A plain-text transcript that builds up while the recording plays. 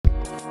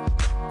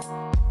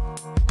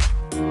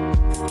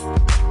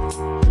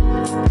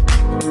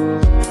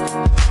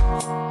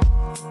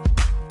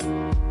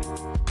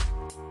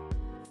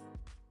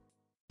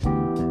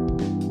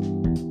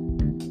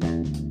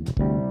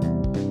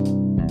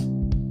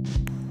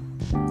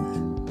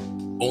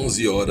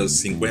11 horas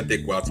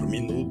 54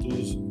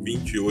 minutos,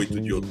 28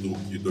 de outubro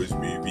de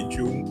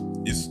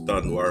 2021, está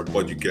no ar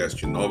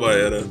podcast Nova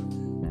Era,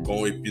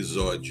 com o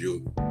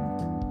episódio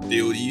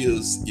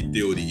Teorias e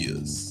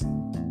Teorias.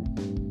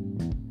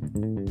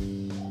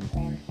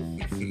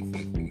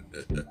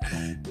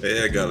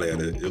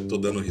 Galera, eu tô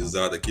dando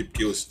risada aqui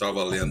porque eu estou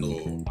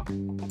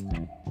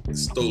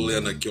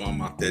lendo aqui uma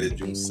matéria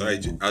de um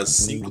site, as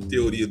 5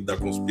 teorias da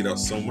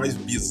conspiração mais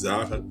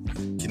bizarras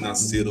que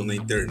nasceram na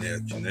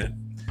internet, né?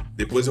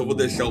 Depois eu vou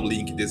deixar o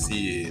link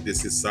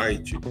desse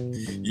site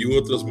e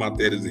outras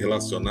matérias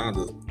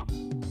relacionadas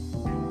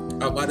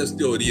a várias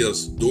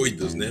teorias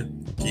doidas, né?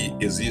 Que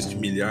existem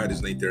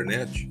milhares na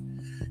internet.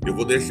 Eu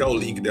vou deixar o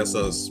link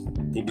dessas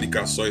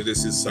publicações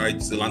desses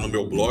sites lá no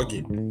meu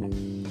blog.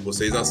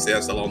 Vocês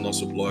acessam lá o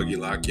nosso blog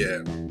lá, que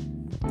é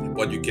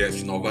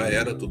podcast Nova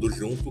Era, tudo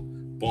junto,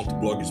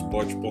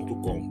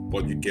 .blogspot.com.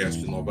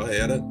 Podcast Nova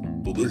Era,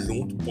 tudo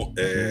junto,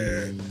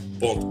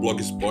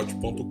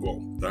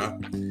 .blogspot.com, tá?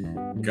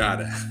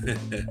 Cara,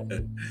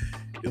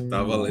 eu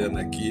tava lendo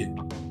aqui,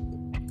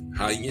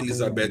 Rainha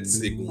Elizabeth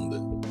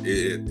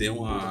II, tem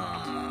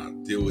uma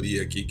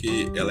teoria aqui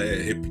que ela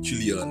é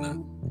reptiliana.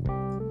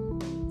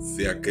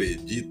 Você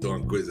acredita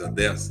uma coisa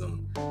dessa?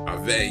 A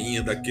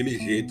velhinha daquele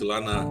jeito lá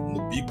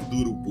no bico do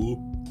urubu,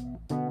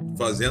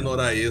 fazendo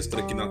hora extra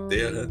aqui na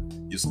Terra,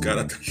 e os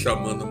caras tá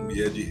chamando a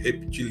mulher de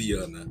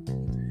reptiliana.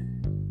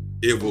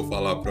 Eu vou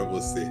falar pra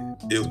você,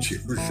 eu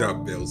tiro o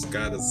chapéu, os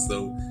caras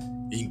são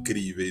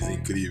incríveis.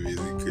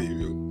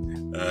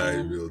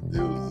 Ai, meu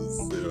Deus do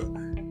céu.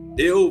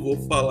 Eu vou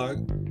falar,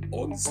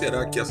 onde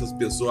será que essas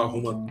pessoas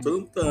arrumam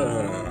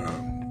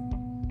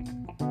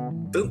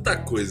tanta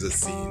coisa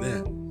assim,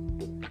 né?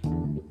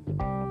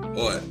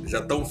 Olha, já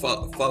estão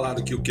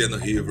falando que o Keanu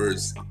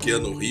Reeves,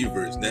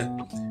 né?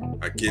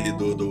 Aquele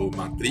do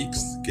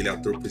Matrix, aquele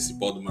ator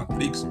principal do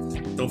Matrix,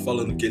 estão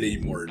falando que ele é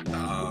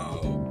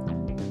imortal.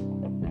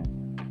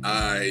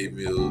 Ai,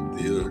 meu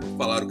Deus.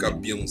 Falaram que a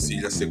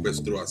Beyoncé já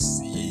sequestrou a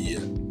Cia,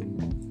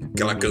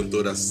 aquela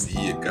cantora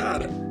Cia.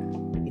 Cara,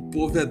 o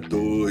povo é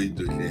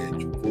doido,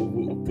 gente.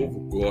 O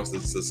povo gosta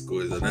dessas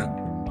coisas, né?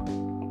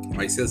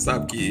 Mas você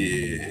sabe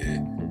que,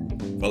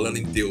 falando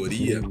em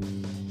teoria,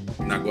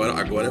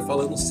 agora é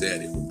falando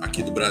sério,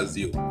 aqui do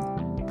Brasil,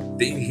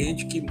 tem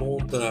gente que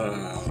monta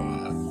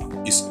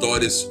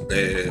histórias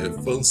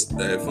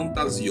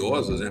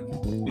fantasiosas, né?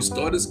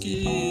 Histórias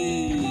que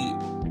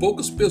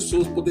poucas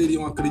pessoas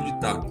poderiam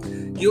acreditar.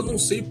 E eu não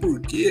sei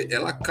por que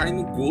ela cai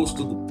no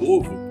gosto do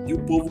povo e o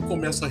povo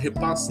começa a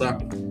repassar.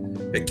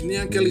 É que nem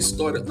aquela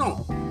história.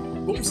 Não,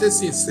 vamos ser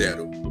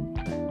sinceros,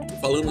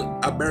 falando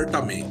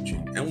abertamente.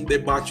 É um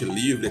debate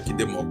livre aqui,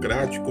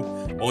 democrático,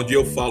 onde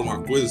eu falo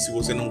uma coisa, se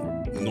você não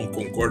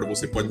concorda,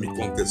 você pode me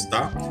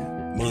contestar,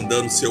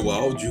 mandando seu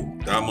áudio,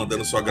 tá?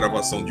 Mandando sua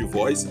gravação de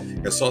voz.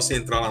 É só você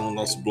entrar lá no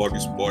nosso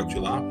blogspot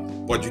lá,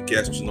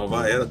 podcast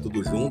Nova Era,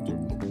 tudo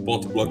junto,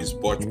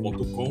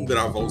 .blogspot.com,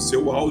 gravar o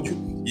seu áudio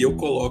e eu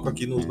coloco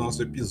aqui no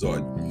nosso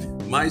episódio.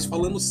 Mas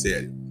falando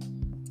sério,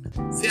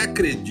 você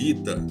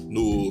acredita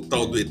no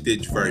tal do ET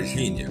de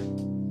Varginha?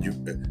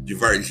 De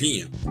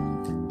Varginha?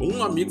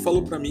 Um amigo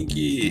falou para mim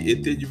que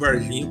ET de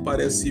Varginha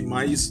parece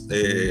mais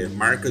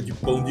marca de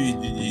pão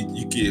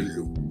de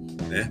queijo,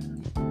 né?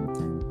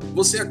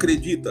 Você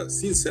acredita,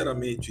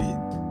 sinceramente,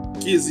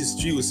 que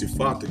existiu esse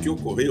fato, que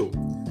ocorreu?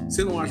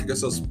 Você não acha que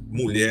essas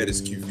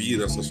mulheres que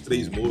viram, essas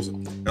 3 moças,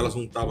 elas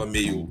não estavam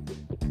meio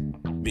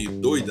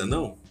doidas,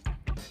 não?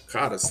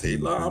 Cara, sei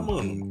lá,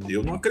 mano,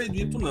 eu não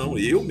acredito, não.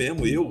 Eu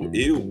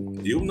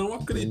não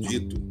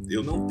acredito.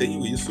 Eu não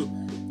tenho isso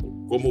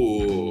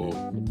como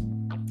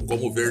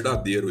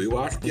verdadeiro. Eu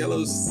acho que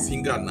elas se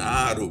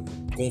enganaram,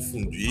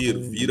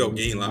 confundiram, viram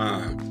alguém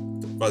lá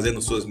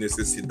fazendo suas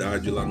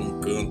necessidades lá num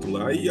canto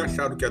lá e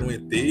acharam que era um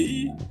ET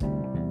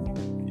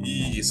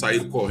e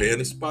saíram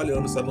correndo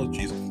espalhando essa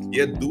notícia. E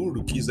é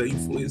duro que isso aí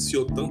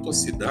influenciou tanto a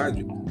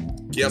cidade,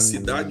 que a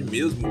cidade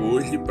mesmo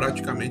hoje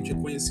praticamente é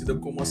conhecida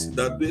como a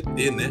cidade do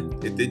ET, né?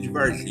 ET de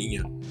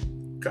Varginha.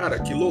 Cara,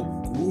 que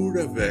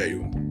loucura,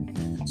 velho.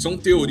 São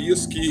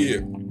teorias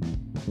que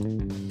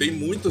tem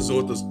muitas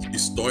outras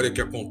histórias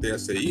que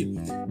acontecem aí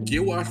que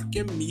eu acho que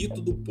é mito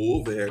do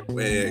povo,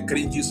 é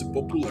crendice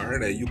popular,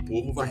 né? E o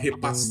povo vai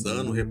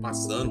repassando.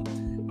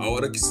 A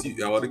hora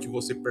que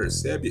você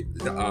percebe,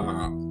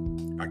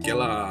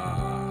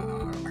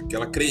 aquela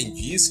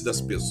crendice das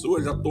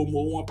pessoas já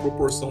tomou uma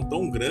proporção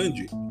tão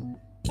grande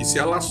que se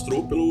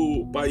alastrou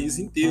pelo país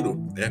inteiro,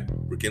 né?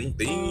 Porque não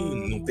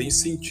tem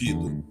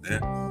sentido, né?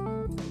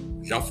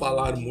 Já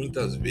falaram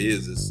muitas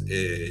vezes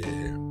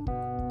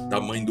da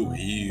Mãe do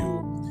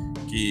Rio,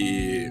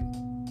 que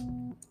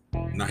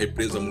na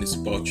represa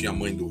municipal tinha a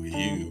Mãe do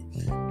Rio.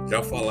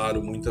 Já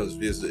falaram muitas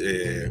vezes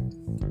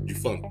de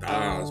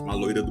fantasma, a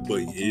loira do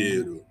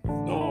banheiro.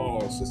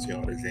 Nossa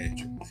senhora,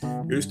 gente.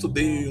 Eu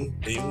estudei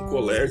em um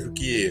colégio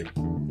que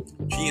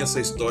tinha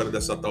essa história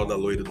dessa tal da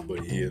loira do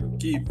banheiro.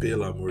 Que,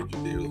 pelo amor de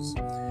Deus.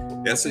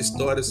 Essa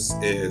história,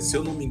 se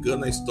eu não me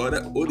engano, a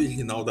história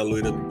original da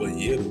loira do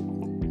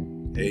banheiro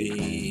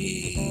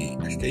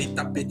acho que é em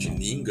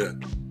Itapetininga.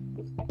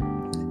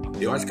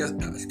 Eu acho que é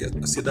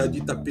a cidade de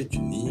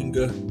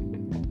Itapetininga.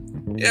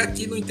 É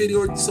aqui no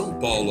interior de São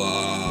Paulo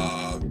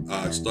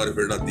a história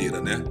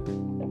verdadeira, né?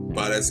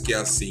 Parece que é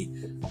assim.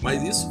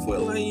 Mas isso foi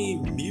lá em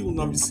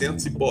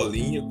 1900 e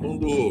bolinha,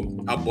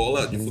 quando a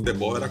bola de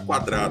futebol era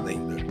quadrada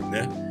ainda,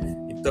 né?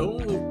 Então,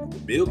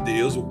 meu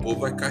Deus, o povo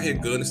vai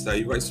carregando isso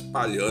aí, vai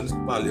espalhando,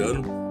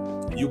 espalhando.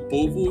 E o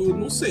povo, eu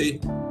não sei.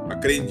 A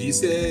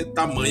crendice é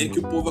tamanha que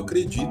o povo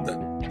acredita,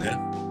 né?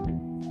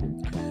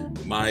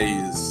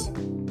 Mas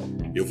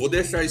eu vou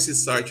deixar esse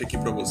site aqui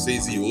para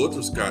vocês e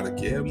outros, cara,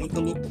 que é muita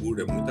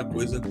loucura, é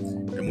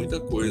muita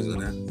coisa,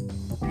 né?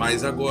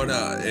 Mas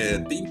agora,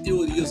 tem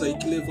teorias aí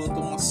que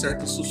levantam uma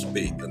certa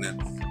suspeita, né?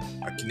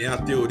 Aqui nem a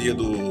teoria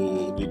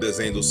do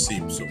desenho do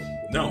Simpson.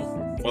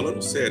 Não,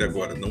 falando sério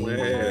agora, não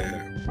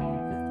é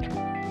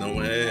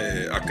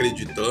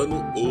acreditando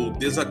ou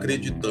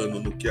desacreditando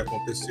no que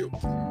aconteceu.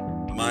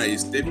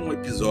 Mas teve um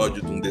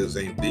episódio de um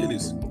desenho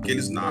deles que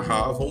eles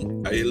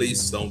narravam a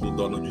eleição do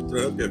Donald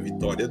Trump, a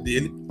vitória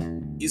dele,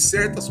 e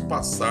certas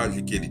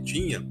passagens que ele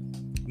tinha,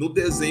 no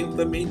desenho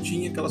também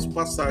tinha aquelas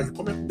passagens.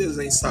 Como é que o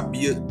desenho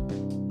sabia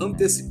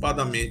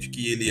antecipadamente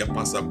que ele ia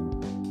passar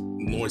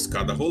numa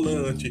escada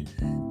rolante,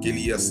 que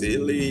ele ia ser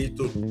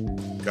eleito,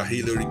 que a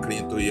Hillary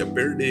Clinton ia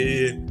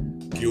perder,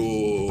 que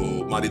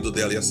o marido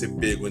dela ia ser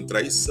pego em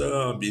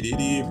traição,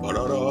 biriri,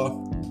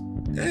 pororó.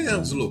 É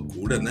umas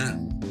loucuras,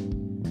 né?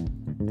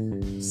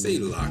 Sei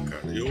lá,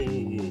 cara, eu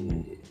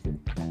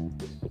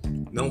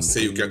não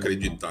sei o que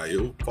acreditar.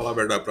 Eu vou falar a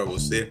verdade pra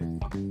você,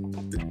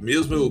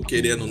 mesmo eu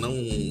querendo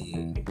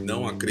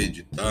não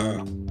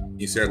acreditar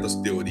em certas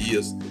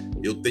teorias,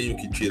 eu tenho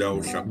que tirar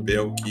o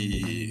chapéu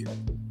que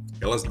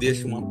elas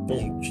deixam uma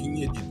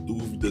pontinha de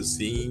dúvida,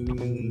 assim,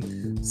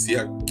 se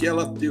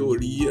aquela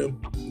teoria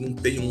não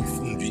tem um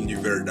fundinho de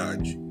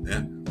verdade,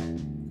 né?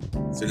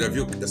 Você já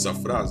viu essa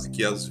frase?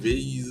 Que às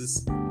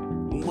vezes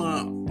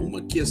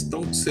uma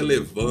questão que você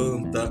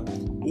levanta,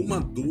 uma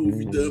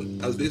dúvida,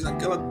 às vezes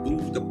aquela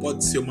dúvida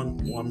pode ser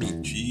uma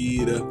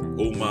mentira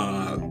ou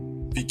uma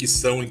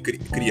ficção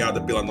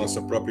criada pela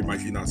nossa própria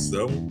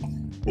imaginação,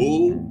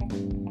 ou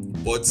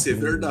pode ser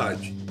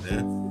verdade,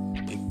 né?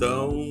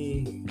 Então,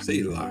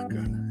 sei lá,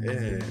 cara,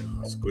 é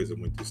umas coisas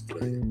muito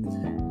estranhas.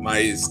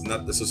 Mas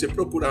se você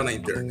procurar na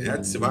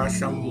internet, você vai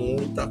achar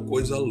muita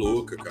coisa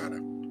louca,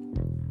 cara.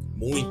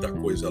 Muita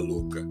coisa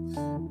louca.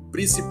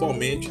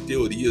 Principalmente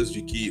teorias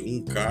de que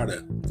um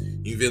cara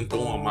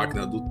inventou uma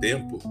máquina do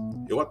tempo.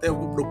 Eu até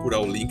vou procurar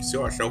o link, se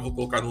eu achar eu vou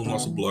colocar no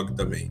nosso blog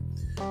também.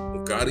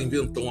 Um cara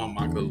inventou uma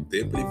máquina do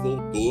tempo e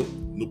voltou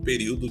no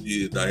período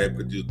da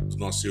época do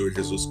nosso Senhor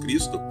Jesus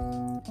Cristo,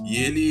 e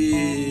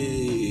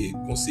ele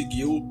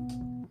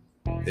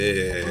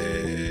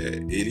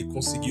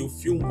conseguiu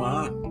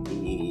filmar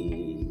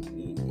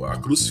a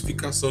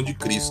crucificação de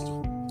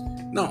Cristo.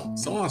 Não,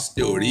 são umas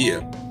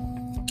teorias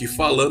que,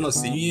 falando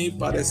assim,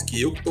 parece que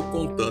eu que estou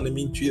contando é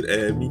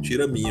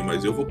mentira minha,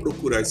 mas eu vou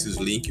procurar esses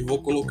links e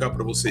vou colocar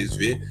para vocês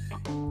verem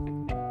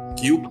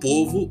que o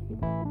povo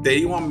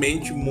tem uma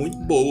mente muito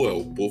boa,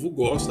 o povo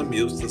gosta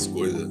mesmo dessas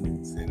coisas,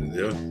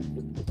 entendeu?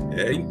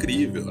 É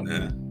incrível,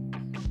 né?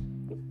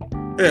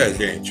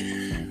 Gente,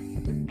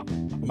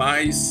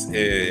 mas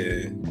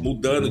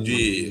mudando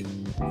de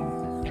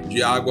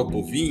água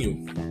pro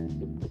vinho,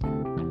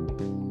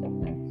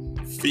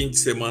 fim de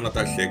semana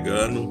tá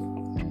chegando,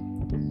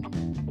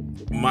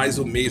 mais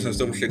um mês, nós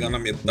estamos chegando à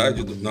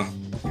metade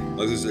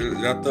nós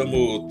já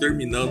estamos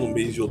terminando o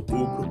mês de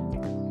outubro,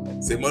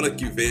 semana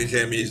que vem já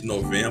é mês de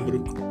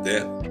novembro,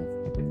 né?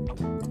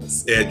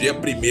 Dia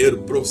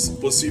 1º,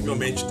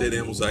 possivelmente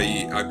teremos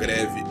aí a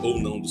greve ou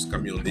não dos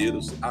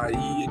caminhoneiros.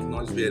 Aí é que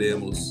nós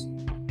veremos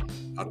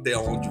até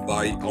onde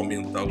vai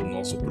aumentar o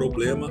nosso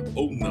problema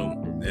ou não,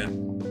 né?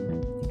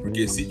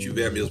 Porque se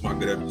tiver mesmo a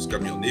greve dos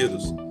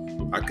caminhoneiros,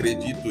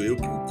 acredito eu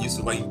que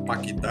isso vai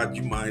impactar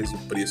demais o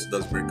preço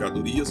das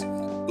mercadorias,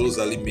 dos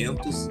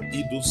alimentos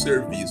e dos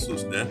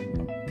serviços, né?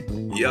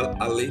 E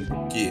além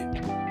do que,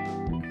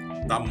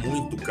 tá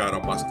muito caro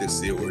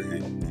abastecer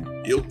hoje.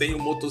 Eu tenho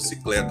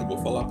motocicleta, vou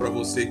falar para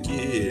você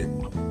que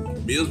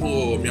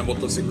mesmo minha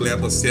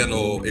motocicleta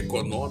sendo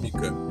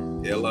econômica,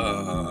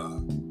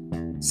 ela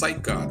sai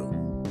caro,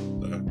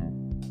 tá?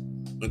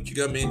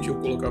 Antigamente eu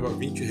colocava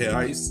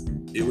R$20,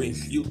 eu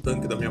enchia o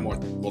tanque da minha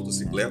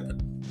motocicleta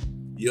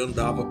e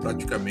andava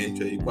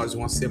praticamente aí quase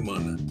uma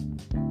semana.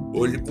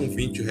 Hoje com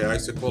R$20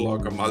 você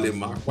coloca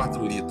malemar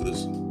 4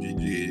 litros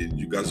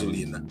de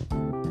gasolina.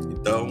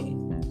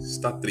 Então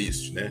está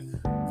triste, né?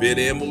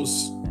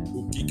 Veremos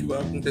o que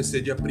vai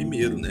acontecer dia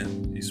 1º, né?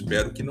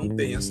 Espero que não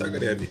tenha essa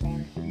greve,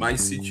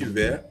 mas se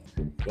tiver,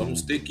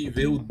 vamos ter que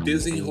ver o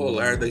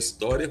desenrolar da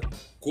história,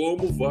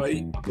 como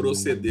vai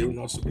proceder o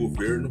nosso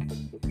governo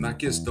na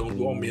questão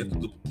do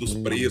aumento dos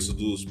preços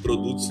dos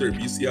produtos,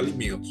 serviços e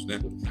alimentos, né?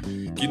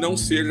 Que não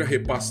seja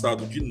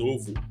repassado de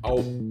novo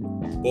ao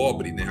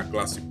pobre, né? A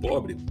classe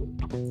pobre,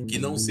 que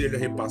não seja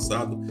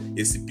repassado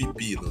esse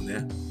pepino,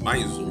 né?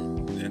 Mais um,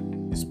 né?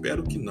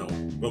 Espero que não.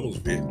 Vamos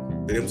ver.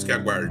 Teremos que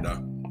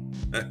aguardar.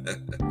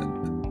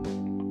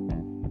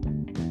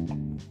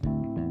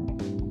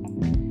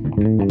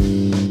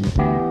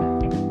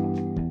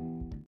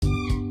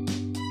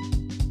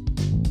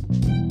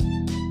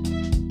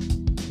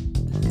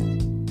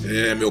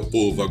 Meu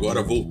povo,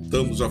 agora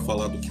voltamos a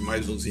falar do que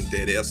mais nos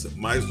interessa,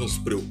 mais nos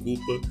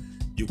preocupa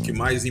e o que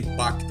mais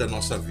impacta a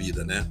nossa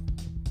vida, né?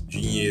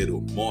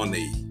 Dinheiro,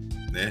 money,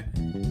 né?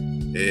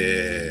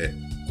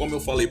 Como eu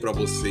falei para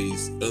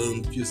vocês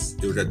antes,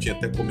 eu já tinha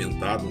até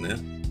comentado, né?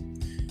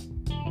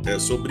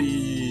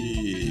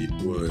 Sobre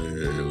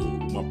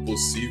uma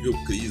possível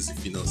crise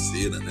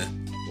financeira, né?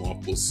 Uma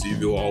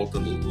possível alta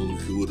no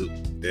juro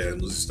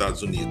nos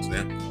Estados Unidos,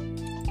 né?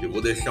 Eu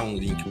vou deixar um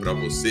link para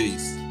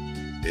vocês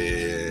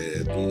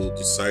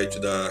do site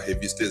da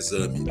revista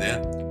Exame,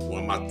 né?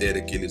 Uma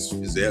matéria que eles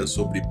fizeram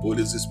sobre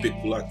bolhas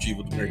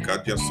especulativas do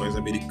mercado de ações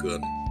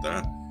americano,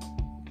 tá?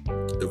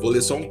 Eu vou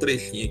ler só um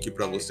trechinho aqui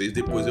para vocês,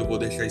 depois eu vou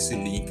deixar esse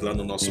link lá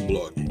no nosso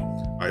blog.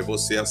 Aí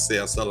você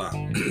acessa lá.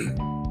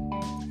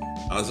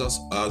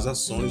 As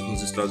ações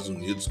nos Estados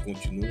Unidos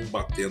continuam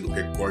batendo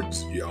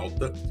recordes de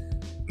alta.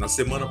 Na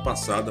semana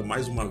passada,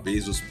 mais uma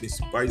vez, os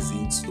principais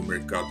índices do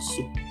mercado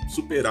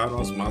superaram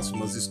as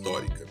máximas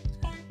históricas.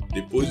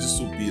 Depois de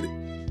subir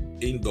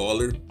em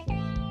dólar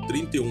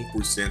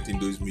 31% em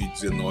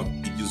 2019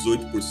 e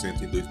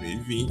 18% em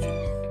 2020,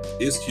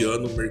 este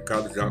ano o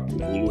mercado já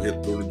acumula o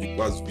retorno de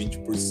quase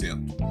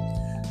 20%.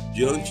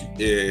 Diante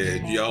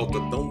de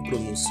alta tão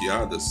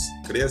pronunciadas,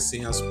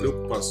 crescem as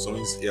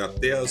preocupações e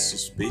até as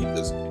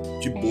suspeitas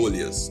de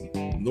bolhas.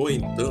 No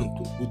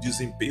entanto, o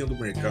desempenho do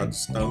mercado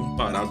está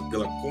amparado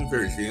pela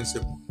convergência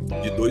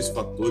de dois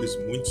fatores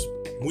muito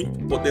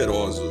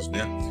poderosos,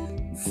 né?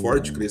 O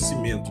forte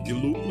crescimento de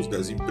lucros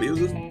das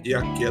empresas e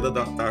a queda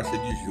da taxa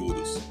de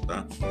juros,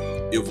 tá?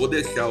 Eu vou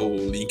deixar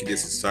o link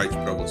desse site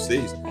para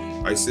vocês,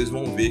 aí vocês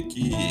vão ver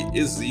que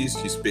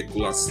existe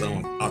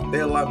especulação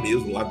até lá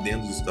mesmo, lá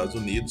dentro dos Estados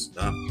Unidos,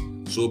 tá?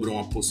 Sobre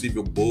uma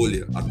possível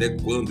bolha, até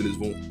quando eles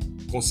vão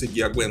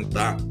conseguir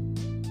aguentar,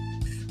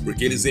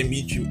 porque eles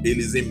emitem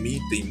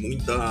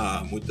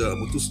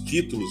muitos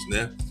títulos,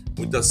 né?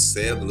 Muita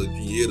cédula,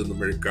 dinheiro no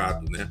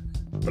mercado, né?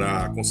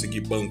 Para conseguir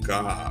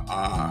bancar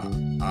a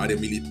área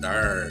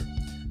militar,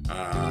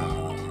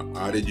 a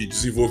área de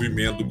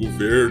desenvolvimento do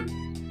governo.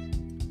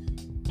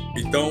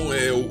 Então,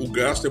 o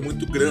gasto é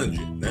muito grande,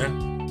 né?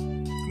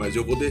 Mas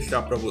eu vou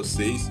deixar para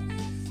vocês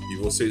e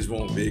vocês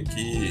vão ver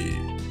que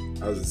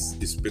as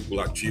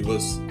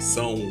especulativas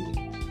são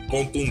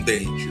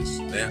contundentes,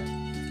 né?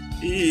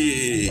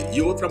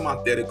 E outra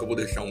matéria que eu vou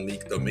deixar um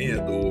link também é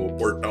do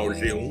portal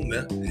G1,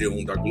 né?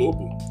 G1 da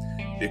Globo,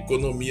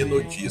 Economia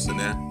Notícia,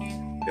 né?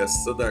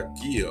 Essa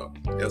daqui, ó,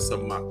 essa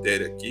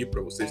matéria aqui,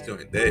 para vocês terem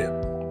uma ideia,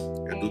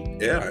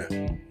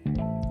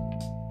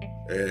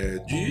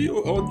 de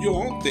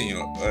ontem,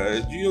 ó,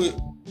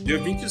 dia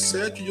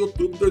 27 de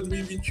outubro de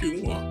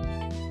 2021, ó.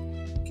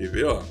 Quer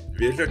ver, ó?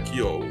 Veja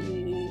aqui, ó,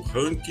 o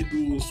ranking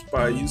dos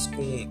países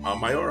com a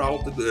maior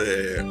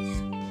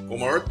com a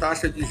maior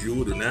taxa de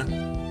juro, né?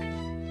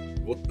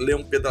 Vou ler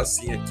um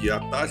pedacinho aqui. A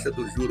taxa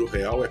do juro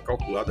real é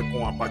calculada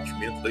com o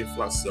abatimento da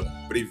inflação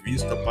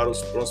prevista para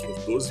os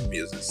próximos 12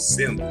 meses,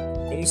 sendo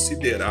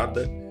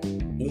considerada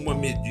uma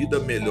medida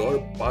melhor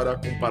para a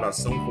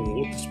comparação com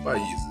outros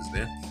países,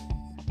 né?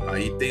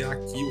 Aí tem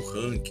aqui o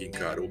ranking,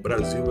 cara. O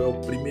Brasil é o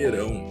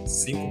primeirão,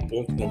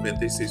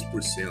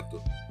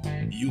 5,96%.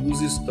 E os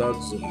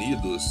Estados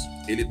Unidos,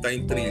 ele está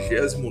em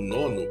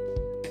 39º,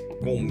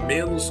 com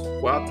menos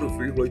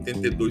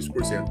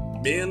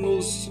 4,82%.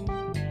 Menos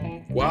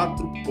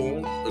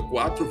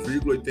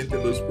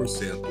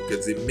 4,82%. Quer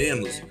dizer,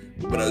 menos.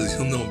 O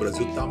Brasil não, o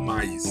Brasil está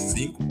mais,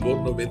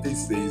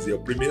 5,96%. E é o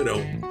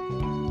primeirão.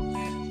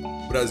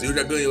 O Brasil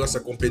já ganhou essa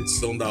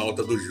competição da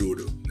alta do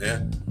juro,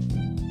 né?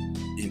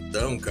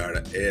 Então,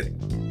 cara, é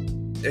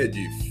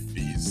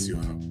difícil,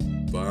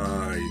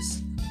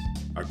 rapaz.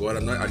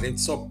 Agora, a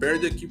gente só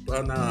perde aqui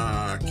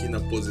na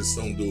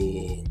posição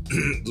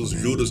dos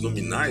juros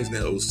nominais,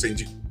 né?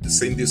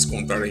 Sem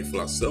descontar a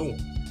inflação.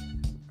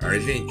 A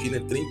Argentina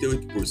é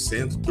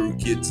 38%,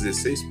 Turquia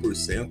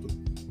 16%.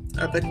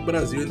 Até que o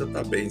Brasil ainda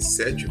está bem,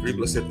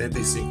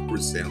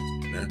 7,75%,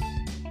 né?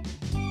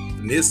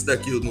 Nesse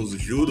daqui, nos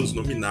juros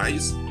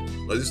nominais,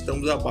 nós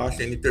estamos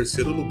abaixo, ainda em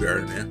terceiro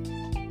lugar, né?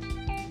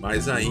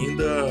 Mas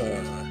ainda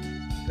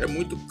é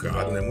muito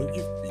caro, né? Muito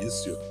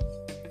difícil.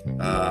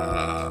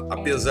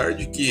 Apesar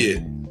de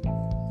que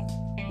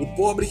o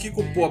que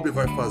o pobre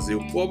vai fazer?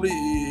 O pobre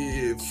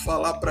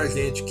falar pra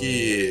gente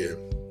que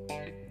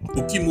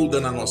o que muda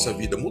na nossa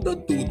vida? Muda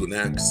tudo,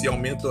 né? Que se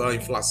aumenta a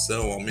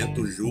inflação, aumenta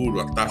o juro,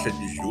 a taxa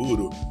de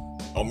juro,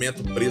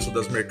 aumenta o preço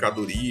das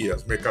mercadorias,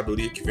 as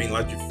mercadorias que vêm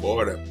lá de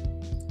fora,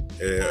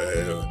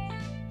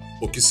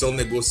 ou que são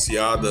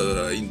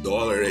negociadas em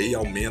dólar, aí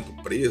aumenta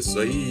o preço,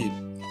 aí,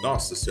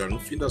 nossa senhora, no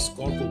fim das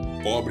contas,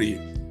 o pobre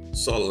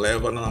só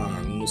leva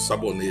no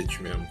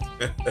sabonete mesmo.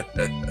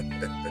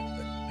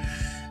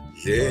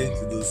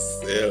 Gente do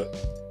céu,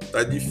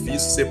 tá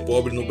difícil ser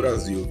pobre no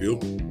Brasil, viu?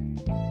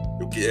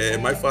 É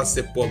mais fácil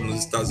ser pobre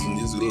nos Estados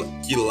Unidos,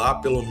 que lá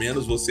pelo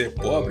menos você é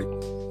pobre,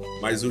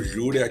 mas o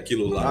juro é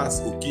aquilo lá.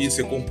 O que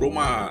você comprou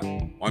uma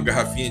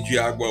garrafinha de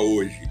água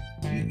hoje,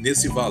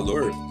 nesse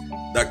valor,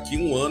 daqui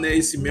um ano é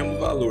esse mesmo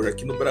valor.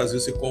 Aqui no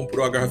Brasil você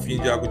comprou a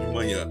garrafinha de água de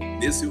manhã,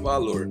 nesse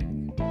valor.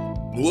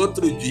 No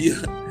outro dia,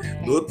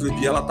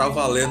 ela tá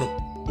valendo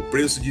o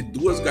preço de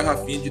 2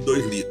 garrafinhas de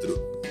 2 litros.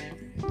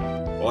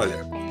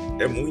 Olha,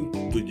 é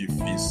muito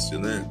difícil,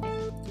 né?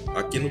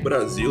 Aqui no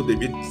Brasil,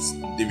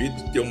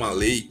 devido ter uma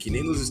lei que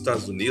nem nos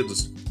Estados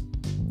Unidos,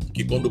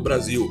 que quando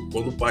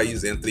o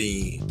país entra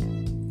em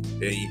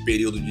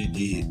período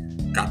de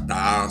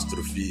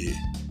catástrofe,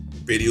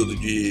 período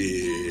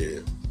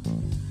de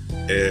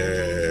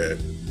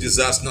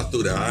desastres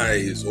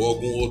naturais ou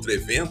algum outro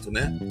evento,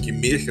 né, que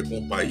mexa com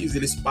o país,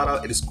 eles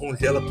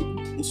congelam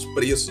os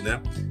preços,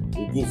 né?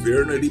 O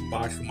governo ele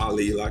baixa uma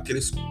lei lá que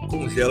eles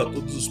congelam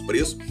todos os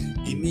preços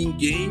e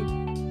ninguém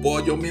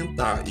pode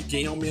aumentar. E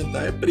quem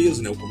aumentar é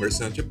preso, né? O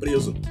comerciante é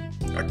preso.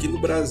 Aqui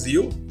no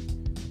Brasil,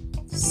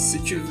 se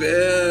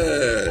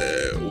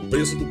tiver o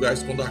preço do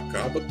gás quando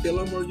acaba,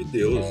 pelo amor de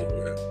Deus,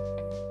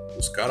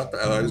 os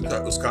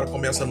caras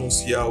começam a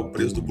anunciar o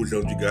preço do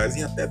bujão de gás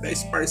em até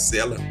 10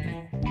 parcelas,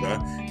 tá?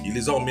 E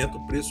eles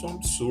aumentam o preço, um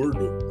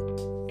absurdo.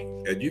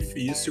 É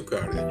difícil,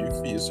 cara, é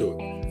difícil.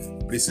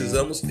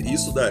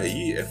 Isso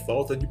daí é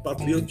falta de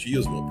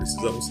patriotismo.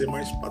 Precisamos ser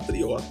mais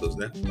patriotas,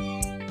 né?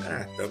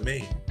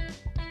 Também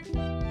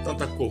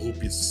tanta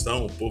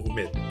corrupção, o povo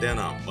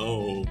metendo a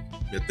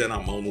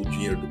mão no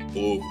dinheiro do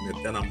povo,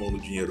 metendo a mão no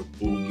dinheiro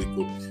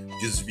público,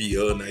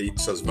 desviando aí com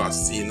essas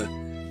vacinas.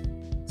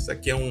 Isso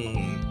aqui é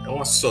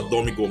uma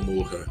Sodoma e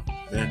Gomorra,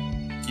 né?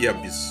 Que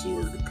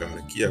absurdo,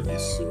 cara, que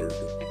absurdo.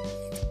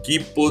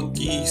 Que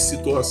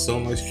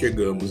situação nós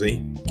chegamos,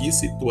 hein? Que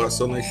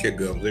situação nós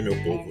chegamos, hein,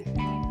 meu povo?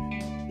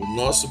 O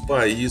nosso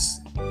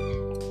país,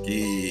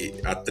 que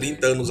há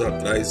 30 anos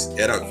atrás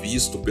era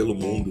visto pelo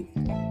mundo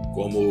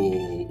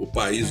como o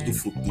país do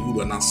futuro,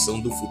 a nação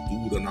do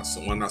futuro,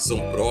 uma nação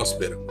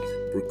próspera,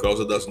 por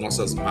causa das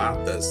nossas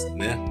matas,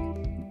 né?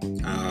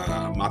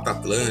 A Mata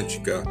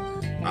Atlântica,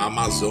 a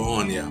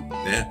Amazônia,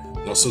 né?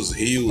 Nossos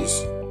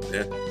rios,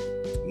 né?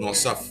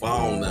 Nossa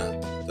fauna,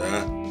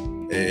 tá?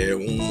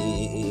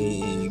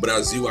 Um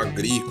Brasil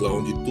agrícola,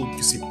 onde tudo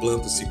que se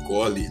planta se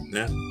colhe,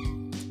 né?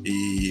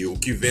 E o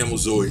que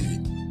vemos hoje,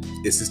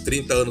 esses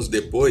 30 anos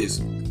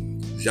depois,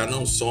 já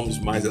não somos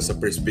mais essa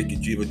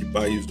perspectiva de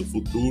país do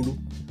futuro,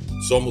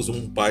 somos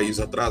um país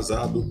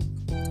atrasado,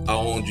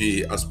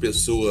 onde as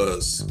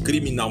pessoas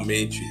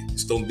criminalmente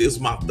estão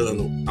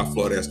desmatando a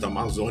floresta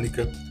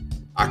amazônica,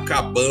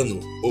 acabando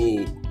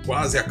ou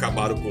quase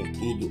acabaram com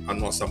tudo a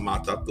nossa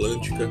Mata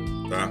Atlântica,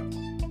 tá?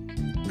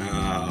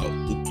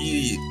 O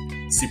que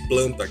se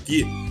planta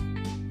aqui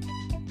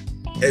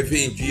é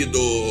vendido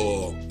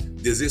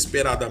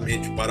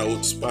desesperadamente para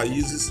outros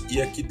países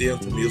e aqui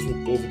dentro mesmo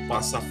o povo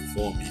passa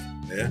fome,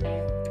 né?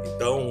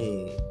 Então,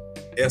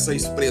 essa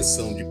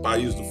expressão de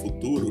país do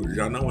futuro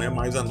já não é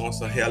mais a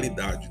nossa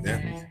realidade,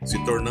 né?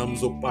 Se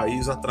tornamos o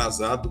país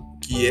atrasado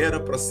que era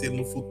para ser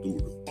no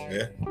futuro,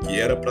 né? Que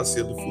era para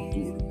ser do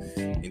futuro.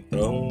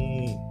 Então,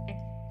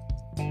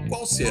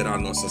 qual será a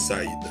nossa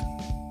saída?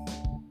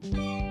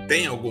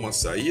 Tem alguma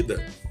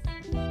saída?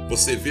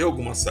 Você vê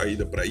alguma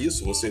saída para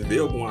isso? Você vê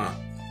alguma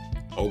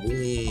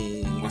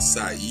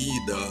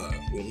saída,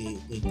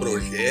 um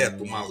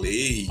projeto, uma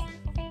lei,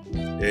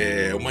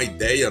 uma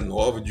ideia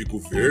nova de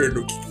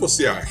governo? O que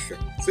você acha?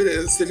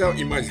 Você já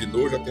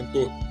imaginou, já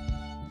tentou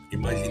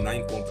imaginar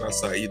encontrar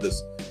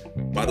saídas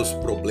para os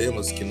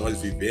problemas que nós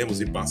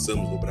vivemos e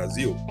passamos no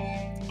Brasil?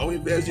 Ao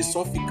invés de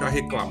só ficar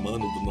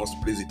reclamando do nosso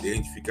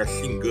presidente, ficar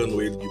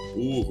xingando ele de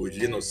burro,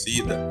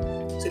 genocida,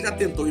 você já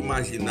tentou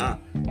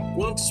imaginar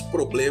quantos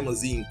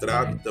problemas e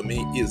entraves também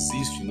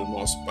existem no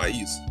nosso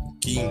país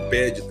que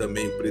impede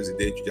também o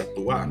presidente de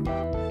atuar,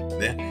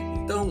 né?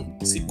 Então,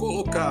 se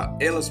colocar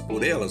elas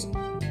por elas,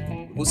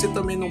 você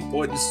também não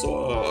pode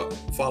só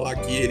falar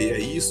que ele é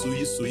isso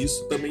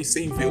também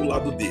sem ver o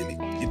lado dele.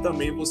 E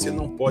também você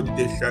não pode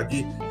deixar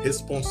de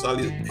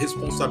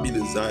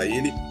responsabilizar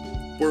ele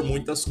por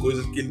muitas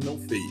coisas que ele não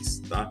fez,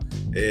 tá?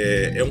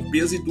 É um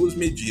peso e duas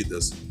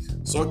medidas.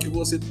 Só que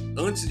você,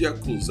 antes de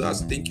acusar,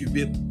 você tem que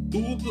ver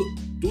tudo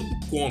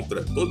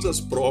contra. Todas as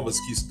provas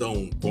que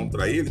estão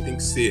contra ele tem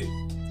que ser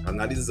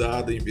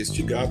analisada,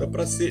 investigada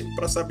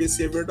para saber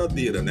se é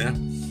verdadeira, né?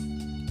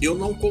 Eu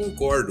não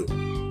concordo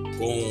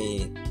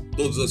com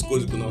todas as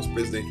coisas que o nosso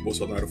presidente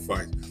Bolsonaro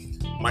faz,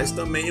 mas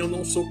também eu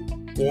não sou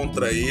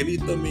contra ele e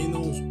também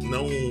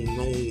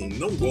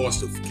não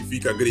gosto que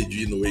fica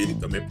agredindo ele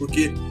também,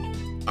 porque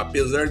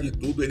apesar de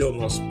tudo ele é o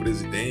nosso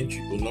presidente,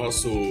 o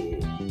nosso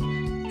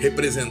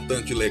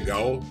representante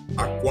legal,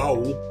 a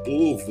qual o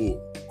povo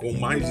com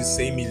mais de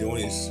 100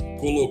 milhões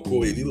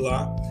colocou ele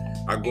lá.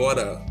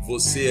 Agora,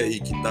 você aí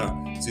que tá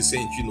se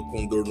sentindo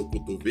com dor no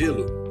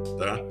cotovelo,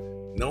 tá?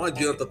 Não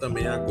adianta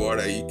também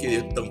agora aí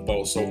querer tampar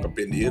o sol com a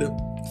peneira,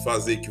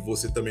 fazer que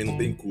você também não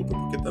tem culpa,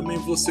 porque também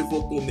você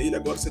votou nele,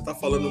 agora você tá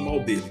falando mal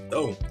dele.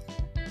 Então,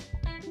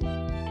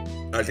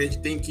 a gente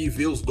tem que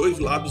ver os dois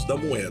lados da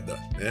moeda,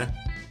 né?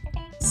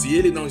 Se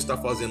ele não está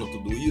fazendo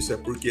tudo isso, é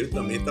porque ele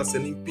também está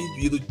sendo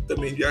impedido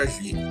também de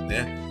agir,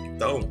 né?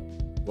 Então,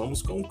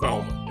 vamos com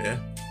calma, né?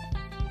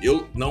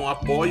 Eu não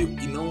apoio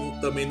e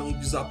também não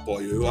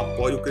desapoio. Eu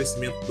apoio o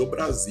crescimento do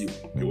Brasil.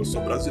 Eu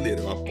sou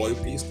brasileiro, eu apoio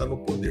quem está no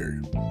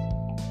poder.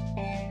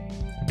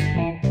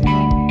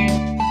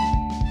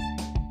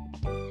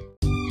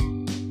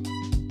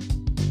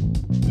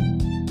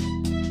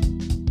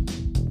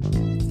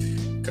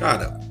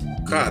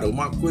 Cara,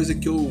 uma coisa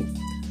que eu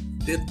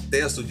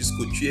detesto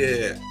discutir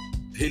é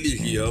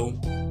religião,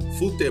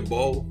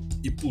 futebol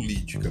e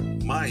política.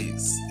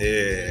 Mas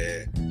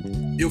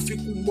eu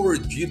fico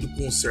mordido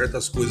com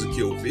certas coisas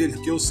que eu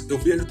vejo, que eu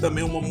vejo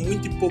também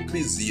muita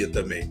hipocrisia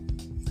também.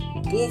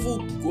 O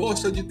povo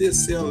gosta de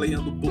descer a lenha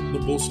do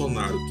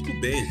Bolsonaro. Tudo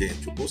bem,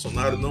 gente, o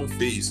Bolsonaro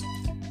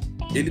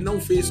ele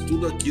não fez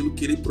tudo aquilo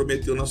que ele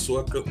prometeu na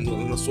sua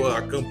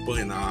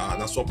campanha,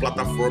 na sua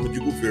plataforma de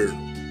governo,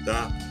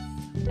 tá?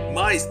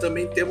 Mas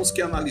também temos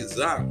que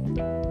analisar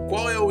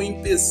qual é o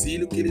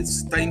empecilho que ele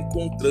está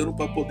encontrando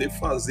para poder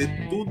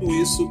fazer tudo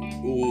isso,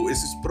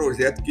 esses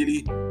projetos que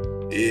ele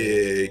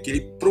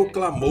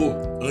proclamou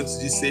antes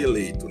de ser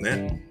eleito,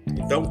 né?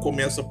 Então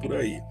começa por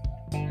aí.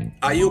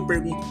 Aí eu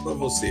pergunto para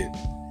você,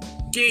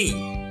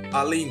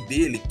 além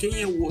dele, quem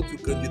é o outro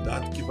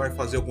candidato que vai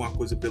fazer alguma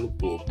coisa pelo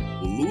povo?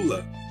 O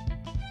Lula?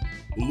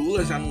 O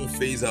Lula já não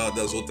fez a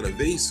das outras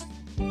vezes?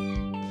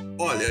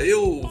 Olha,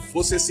 eu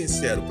vou ser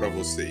sincero para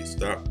vocês,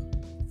 tá?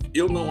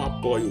 Eu não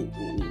apoio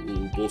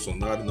o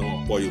Bolsonaro,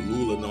 não apoio o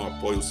Lula, não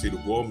apoio o Ciro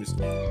Gomes,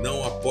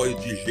 não apoio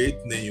de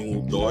jeito nenhum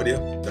o Dória,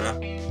 tá?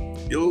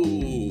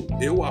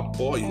 Eu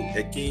apoio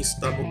quem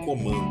está no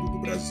comando do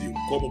Brasil.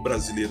 Como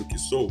brasileiro que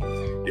sou,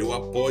 eu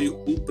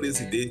apoio o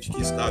presidente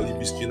que está ali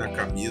vestindo a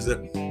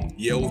camisa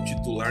e é o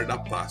titular da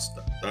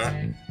pasta, tá?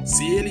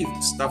 Se ele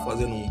está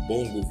fazendo um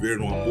bom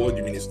governo, uma boa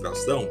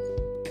administração,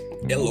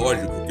 é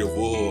lógico que eu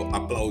vou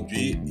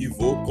aplaudir e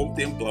vou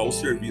contemplar o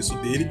serviço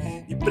dele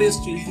e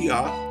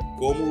prestigiar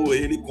como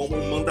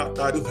um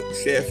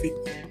mandatário-chefe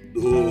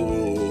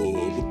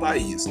do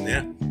país,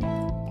 né?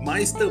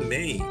 Mas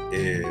também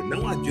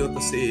não adianta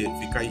você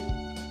ficar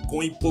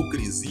com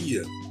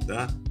hipocrisia,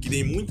 tá? Que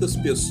nem muitas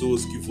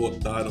pessoas que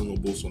votaram no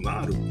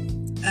Bolsonaro.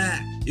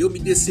 Eu me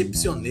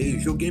decepcionei,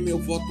 joguei meu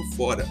voto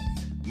fora.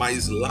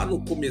 Mas lá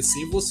no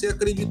comecinho você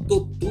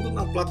acreditou tudo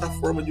na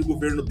plataforma de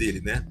governo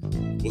dele, né?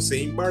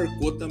 Você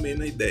embarcou também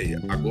na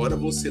ideia. Agora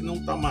você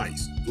não tá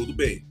mais. Tudo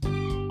bem.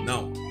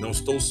 Não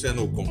estou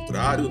sendo o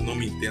contrário, não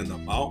me entenda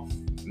mal.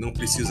 Não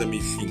precisa me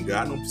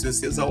xingar, não precisa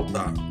se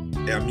exaltar.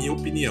 É a minha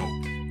opinião.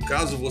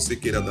 Caso você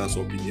queira dar a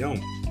sua opinião,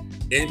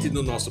 entre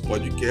no nosso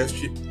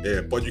podcast,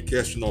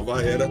 podcast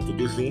Nova Era,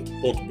 tudo junto,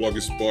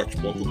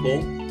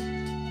 .blogspot.com,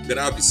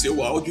 grave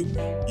seu áudio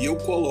e eu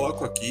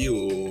coloco aqui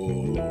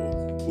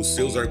os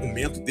seus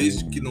argumentos,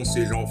 desde que não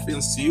sejam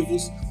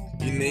ofensivos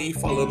e nem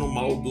falando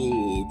mal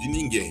de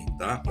ninguém,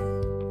 tá?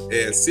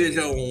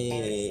 Seja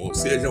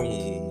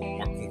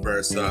uma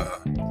conversa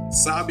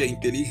sábia,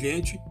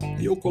 inteligente,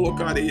 e eu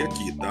colocarei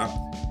aqui, tá?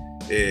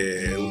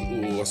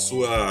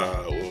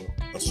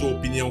 A sua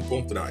opinião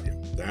contrária,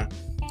 tá?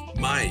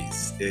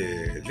 Mas,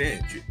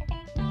 gente,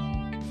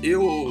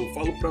 eu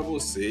falo para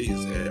vocês,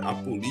 a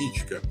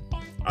política,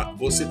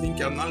 você tem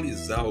que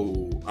analisar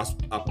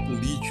a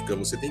política,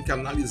 você tem que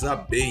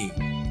analisar bem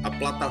a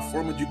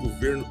plataforma de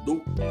governo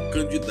do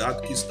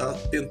candidato que está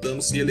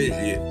tentando se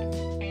eleger.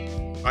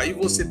 Aí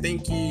você tem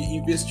que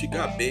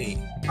investigar bem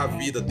a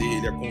vida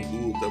dele, a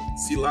conduta,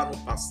 se lá no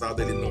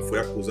passado ele não foi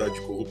acusado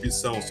de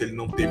corrupção, se ele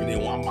não teve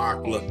nenhuma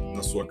mácula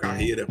na sua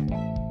carreira,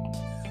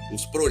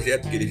 os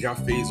projetos que ele já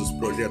fez, os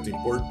projetos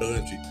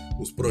importantes,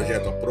 os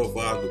projetos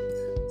aprovados,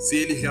 se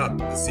ele já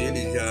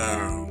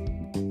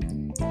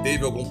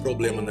teve algum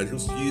problema na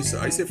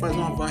justiça. Aí você faz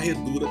uma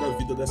varredura da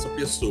vida dessa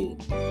pessoa.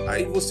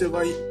 Aí você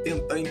vai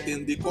tentar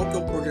entender qual que é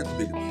o projeto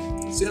dele.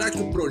 Será que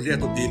o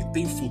projeto dele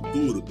tem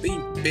futuro, tem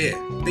pé,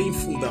 tem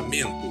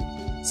fundamento?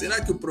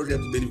 Será que o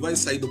projeto dele vai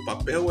sair do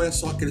papel ou é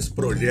só aqueles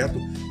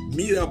projetos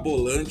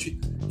mirabolantes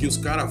que os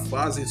caras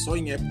fazem só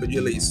em época de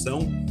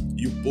eleição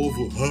e o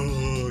povo,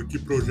 que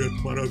projeto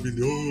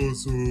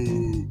maravilhoso!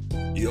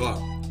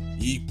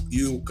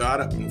 E o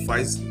cara não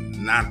faz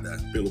nada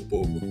pelo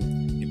povo.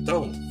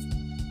 Então,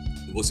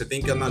 você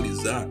tem que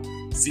analisar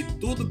se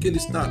tudo que ele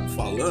está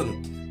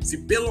falando, se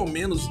pelo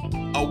menos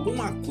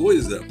alguma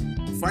coisa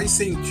faz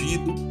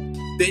sentido,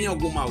 tem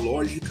alguma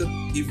lógica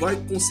e vai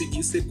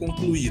conseguir ser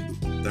concluído,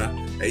 tá?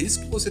 É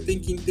isso que você tem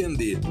que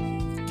entender.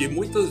 Porque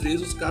muitas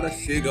vezes os caras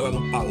chegam lá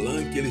no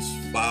palanque, eles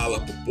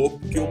falam pro povo,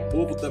 porque o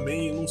povo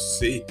também, eu não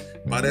sei,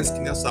 parece que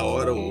nessa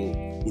hora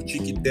o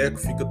tic-teco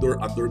fica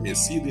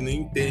adormecido e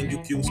nem entende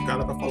o que os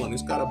caras tá falando.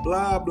 Os caras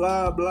blá,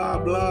 blá, blá,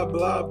 blá,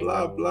 blá,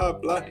 blá, blá,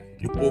 blá,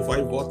 e o povo vai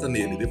e vota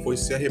nele,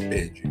 depois se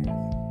arrepende.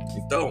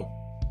 Então,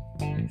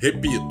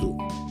 repito,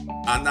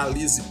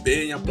 analise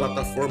bem a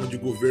plataforma de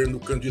governo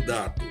do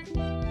candidato.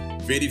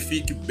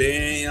 Verifique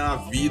bem a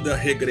vida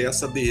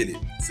regressa dele.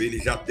 Se ele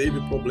já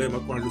teve problema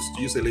com a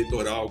justiça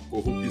eleitoral,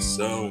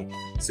 corrupção,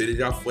 se ele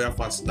já foi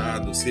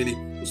afastado,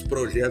 os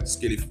projetos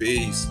que ele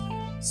fez,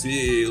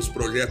 se os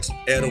projetos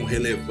eram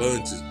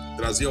relevantes,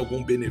 traziam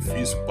algum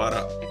benefício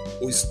para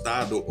o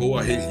estado ou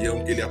a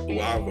região que ele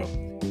atuava.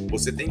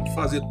 Você tem que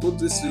fazer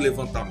todos esses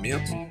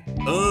levantamentos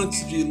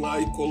antes de ir lá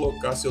e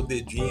colocar seu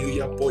dedinho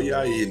e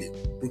apoiar ele.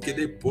 Porque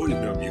depois,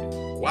 meu amigo,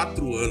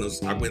 4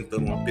 anos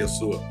aguentando uma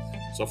pessoa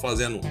só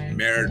fazendo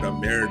merda,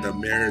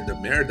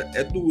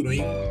 é duro,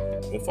 hein?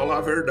 Vamos falar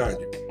a verdade.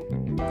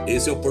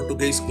 Esse é o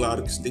português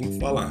claro que você tem que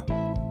falar.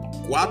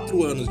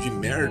 4 anos de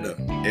merda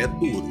é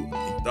duro.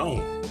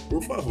 Então,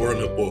 por favor,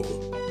 meu povo,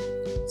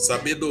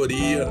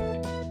 sabedoria,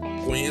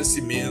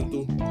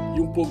 conhecimento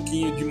e um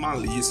pouquinho de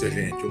malícia,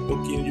 gente. Um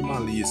pouquinho de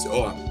malícia.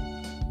 Ó,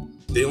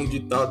 tem um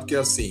ditado que é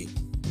assim: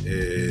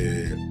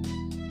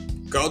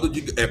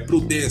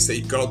 prudência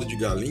e caldo de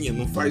galinha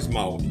não faz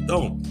mal.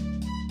 Então,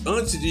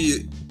 antes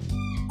de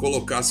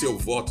colocar seu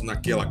voto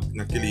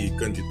naquele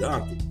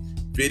candidato,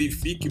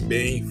 verifique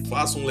bem,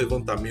 faça um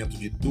levantamento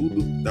de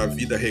tudo, da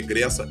vida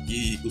regressa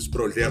e dos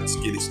projetos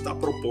que ele está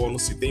propondo,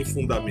 se tem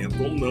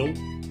fundamento ou não,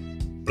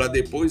 para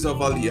depois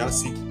avaliar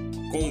se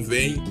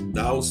convém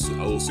dar o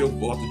seu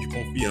voto de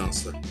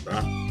confiança,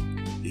 tá?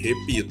 E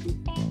repito,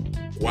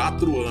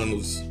 4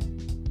 anos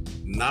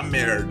na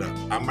merda,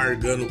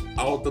 amargando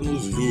alta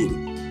nos juros,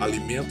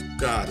 alimento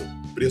caro,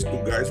 preço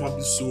do gás um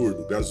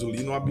absurdo,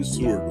 gasolina um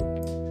absurdo.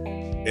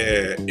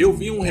 Eu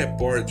vi um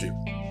repórter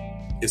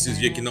esses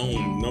dias, que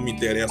não me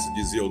interessa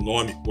dizer o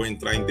nome ou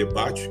entrar em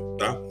debate,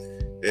 tá?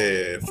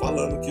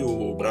 Falando que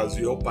o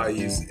Brasil é o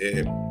país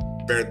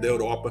perto da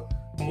Europa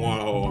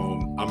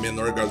com a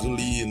menor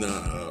gasolina,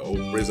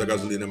 o preço da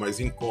gasolina é mais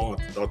em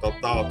conta,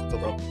 tal.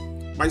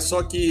 Mas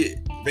só que,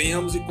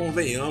 venhamos e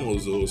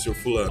convenhamos, ô seu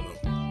fulano,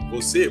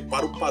 você,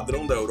 para o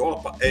padrão da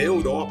Europa, é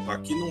Europa.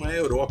 Aqui não é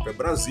Europa, é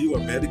Brasil,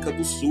 América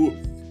do Sul.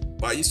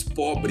 País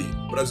pobre.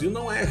 O Brasil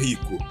não é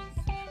rico.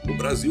 O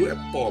Brasil é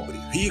pobre.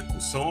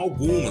 Ricos são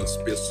algumas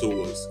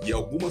pessoas. E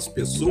algumas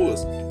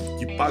pessoas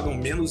que pagam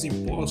menos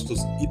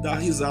impostos e dá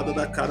risada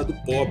da cara do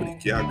pobre,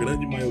 que é a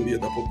grande maioria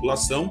da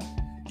população,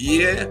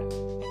 e é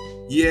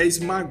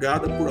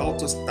esmagada por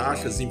altas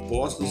taxas,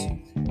 impostos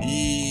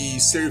e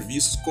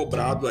serviços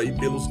cobrados aí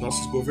pelos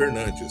nossos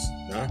governantes,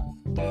 tá?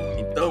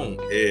 Então,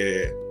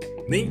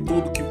 nem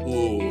tudo que...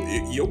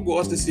 E eu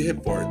gosto desse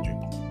repórter.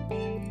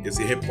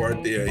 Esse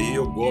repórter aí,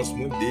 eu gosto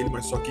muito dele,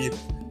 mas só que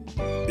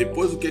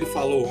depois do que ele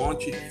falou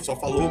ontem, só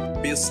falou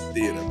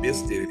besteira.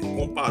 Ele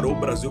comparou o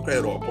Brasil com a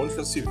Europa. Onde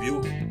já se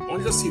viu?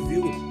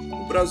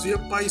 O Brasil é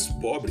país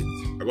pobre.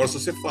 Agora, se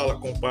você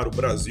compara o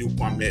Brasil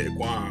com a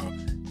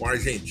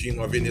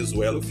Argentina, a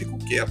Venezuela, eu fico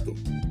quieto.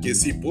 Porque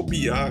se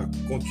bobear,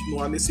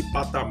 continuar nesse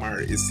patamar,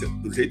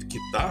 do jeito que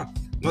tá,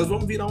 nós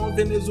vamos virar uma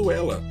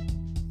Venezuela.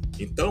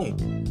 Então,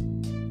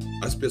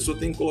 as pessoas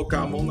têm que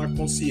colocar a mão na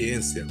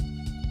consciência.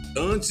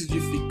 Antes de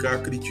ficar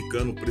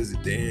criticando o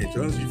presidente,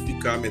 antes de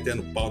ficar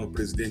metendo pau no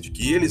presidente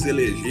que eles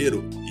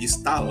elegeram e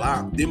está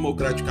lá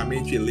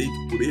democraticamente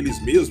eleito por eles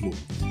mesmos,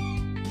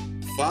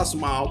 faça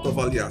uma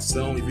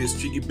autoavaliação,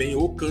 investigue bem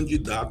o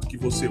candidato que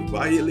você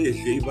vai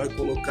eleger e vai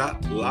colocar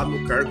lá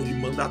no cargo de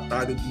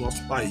mandatário do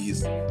nosso país,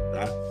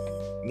 tá?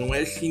 Não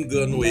é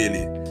xingando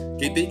ele.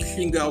 Quem tem que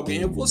xingar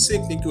alguém é você,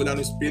 que tem que olhar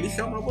no espelho e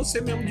chamar você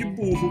mesmo de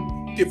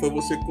burro, porque foi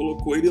você que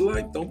colocou ele lá,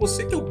 então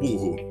você que é o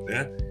burro,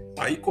 né?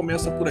 Aí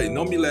começa por aí,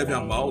 não me leve a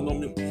mal, não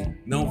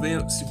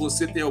venha, se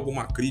você tem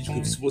alguma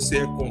crítica, se você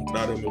é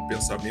contrário ao meu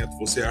pensamento,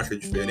 você acha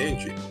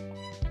diferente,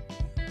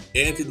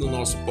 entre no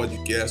nosso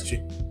podcast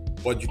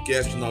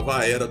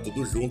Nova Era,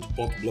 tudo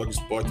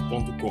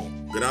junto.blogspot.com.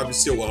 Grave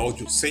seu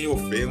áudio sem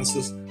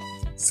ofensas,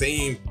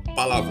 sem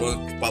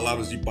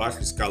palavras de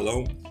baixo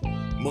escalão,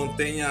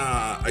 mantenha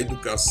a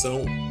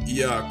educação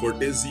e a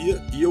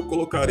cortesia, e eu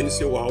colocarei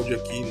seu áudio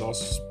aqui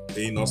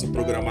em nossa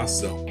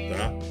programação,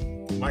 tá?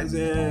 Mas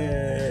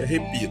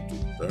repito,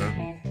 tá?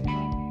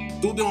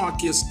 Tudo é uma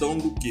questão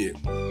do quê?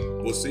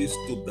 Você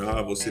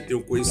estudar, você ter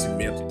o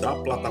conhecimento da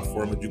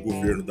plataforma de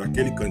governo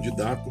daquele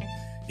candidato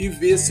e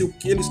ver se o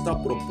que ele está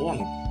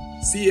propondo,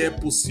 se é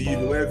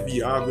possível, é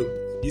viável,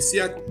 e se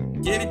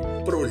aquele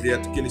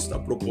projeto que ele está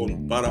propondo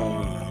para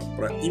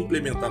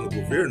implementar no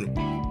governo,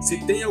 se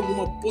tem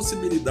alguma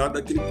possibilidade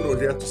daquele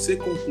projeto ser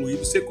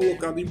concluído, ser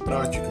colocado em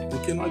prática,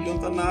 porque não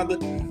adianta nada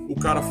o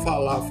cara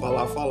falar,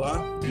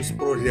 e os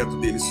projetos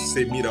dele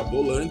ser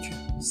mirabolante,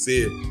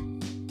 ser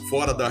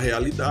fora da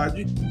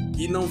realidade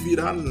e não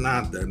virar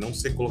nada, não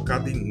ser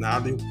colocado em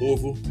nada e o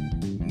povo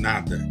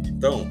nada.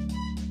 Então,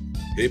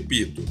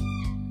 repito,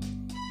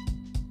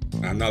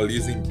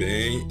 analisem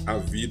bem a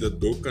vida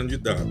do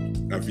candidato,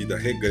 a vida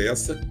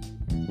regressa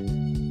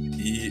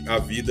e a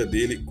vida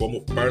dele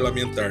como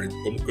parlamentar,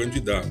 como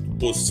candidato,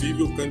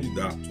 possível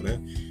candidato, né?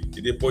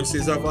 E depois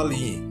vocês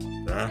avaliem,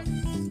 tá?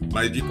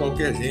 Mas de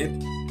qualquer jeito,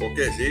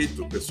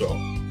 pessoal,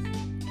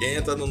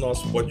 entra no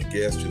nosso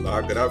podcast lá,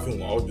 grave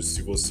um áudio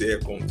se você é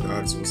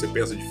contrário, se você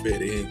pensa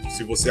diferente,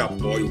 se você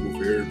apoia o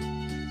governo,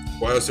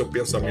 qual é o seu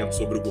pensamento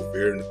sobre o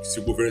governo, se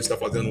o governo está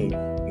fazendo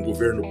um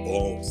governo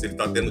bom, se ele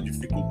está tendo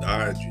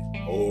dificuldade,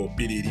 ou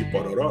piriri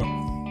pororó.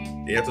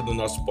 Entra no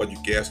nosso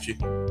podcast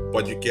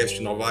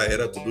Nova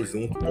Era, tudo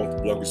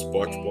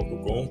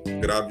junto.blogspot.com,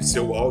 grave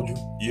seu áudio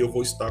e eu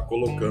vou estar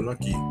colocando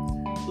aqui.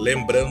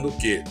 Lembrando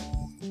que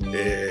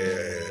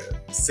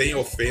sem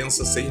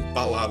ofensa, sem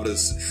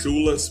palavras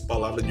chulas,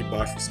 palavra de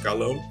baixo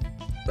escalão,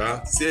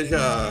 tá? Seja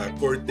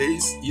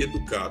cortês e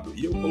educado.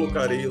 E eu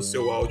colocarei o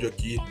seu áudio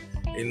aqui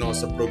em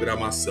nossa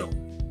programação,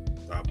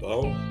 tá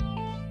bom?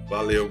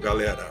 Valeu,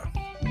 galera!